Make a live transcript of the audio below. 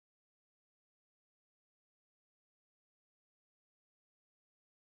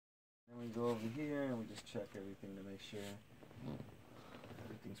we go over here and we just check everything to make sure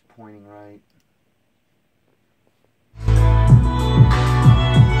everything's pointing right.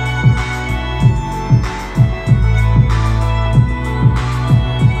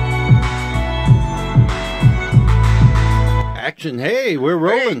 Action. Hey, we're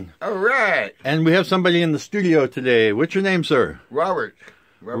rolling. Hey, all right. And we have somebody in the studio today. What's your name, sir? Robert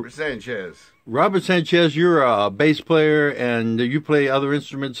Sanchez. Robert Sanchez, you're a bass player and you play other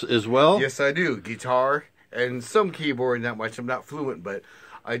instruments as well? Yes, I do. Guitar and some keyboard, not much. I'm not fluent, but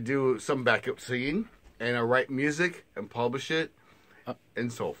I do some backup singing and I write music and publish it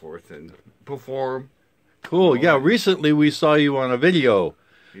and so forth and perform. Cool. Yeah, recently we saw you on a video.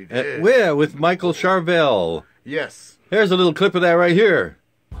 You did. With Michael Charvel. Yes. Here's a little clip of that right here.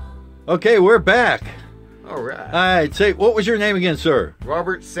 Okay, we're back. All right. All right, say, what was your name again, sir?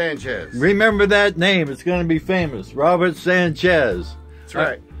 Robert Sanchez. Remember that name. It's going to be famous. Robert Sanchez. That's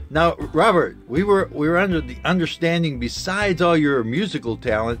right. Now, Robert, we were under the understanding, besides all your musical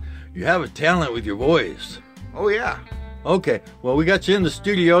talent, you have a talent with your voice. Oh, yeah. Okay, well, we got you in the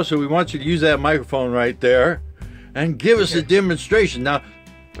studio, so we want you to use that microphone right there and give us a demonstration. Now,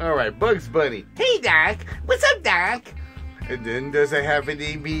 all right, Bugs Bunny. Hey, Doc. What's up, Doc? And then does it have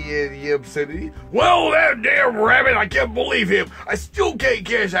any the obscenity? Well, that damn rabbit, I can't believe him. I still can't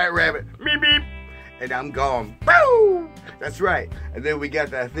catch that rabbit. Beep, beep. And I'm gone. Boo! That's right. And then we got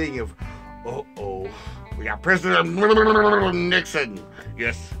that thing of, uh-oh, we got President Nixon.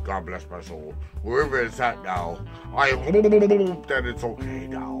 Yes, God bless my soul. Wherever it's at now, I hope that it's okay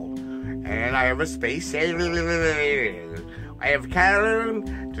now. And I have a space alien. I have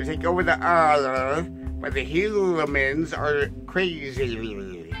come to take over the earth, but the humans are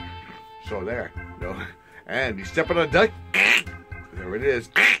crazy. So there, no. And you step on a duck, there it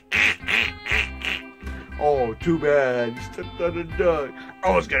is. Oh, too bad, you stepped on a duck.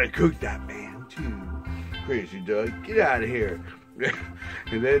 I was gonna cook that man too. Crazy duck, get out of here.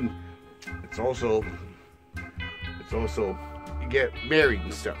 And then it's also you get married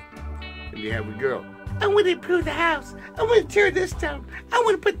and stuff, and you have a girl. I want to improve the house. I want to tear this down. I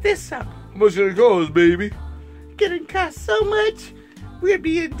want to put this up. How much it cost, baby? It's gonna cost so much. We're gonna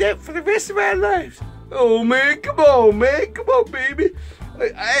be in debt for the rest of our lives. Oh man, come on, man. Come on, baby.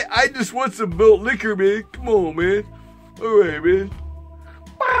 I just want some malt liquor, man. Come on, man. All right, man.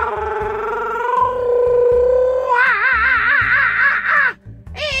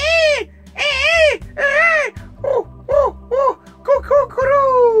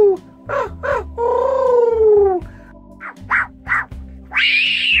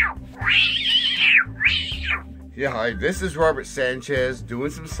 Yeah, hi, this is Robert Sanchez doing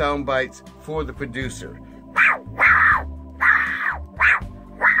some sound bites for the producer.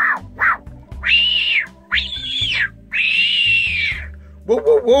 Whoa,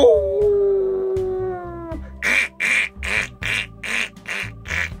 whoa, whoa!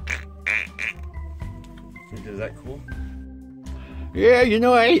 Is that cool? yeah, you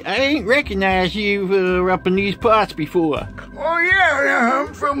know, I ain't recognized you up in these parts before. Oh yeah,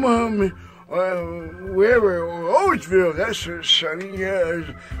 I'm from wherever, Owensville. That's sunny.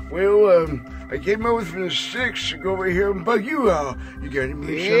 Yeah. Well, I came over from the sticks to go over here and bug you out. You got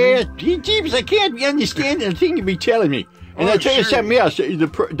any? Yeah, jeeps, I can't be understanding the thing you be telling me. And I'll tell you something else.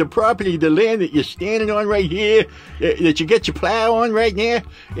 The property, the land that you're standing on right here, that you get your plow on right now,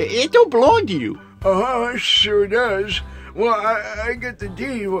 it don't belong to you. It sure does. Well, I get the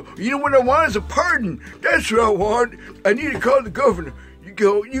deed. Well, you know what I want is a pardon. That's what I want. I need to call the governor.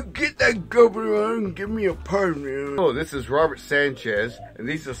 You get that governor on and give me a pardon. Oh, this is Robert Sanchez, and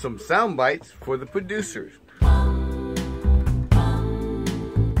these are some sound bites for the producers.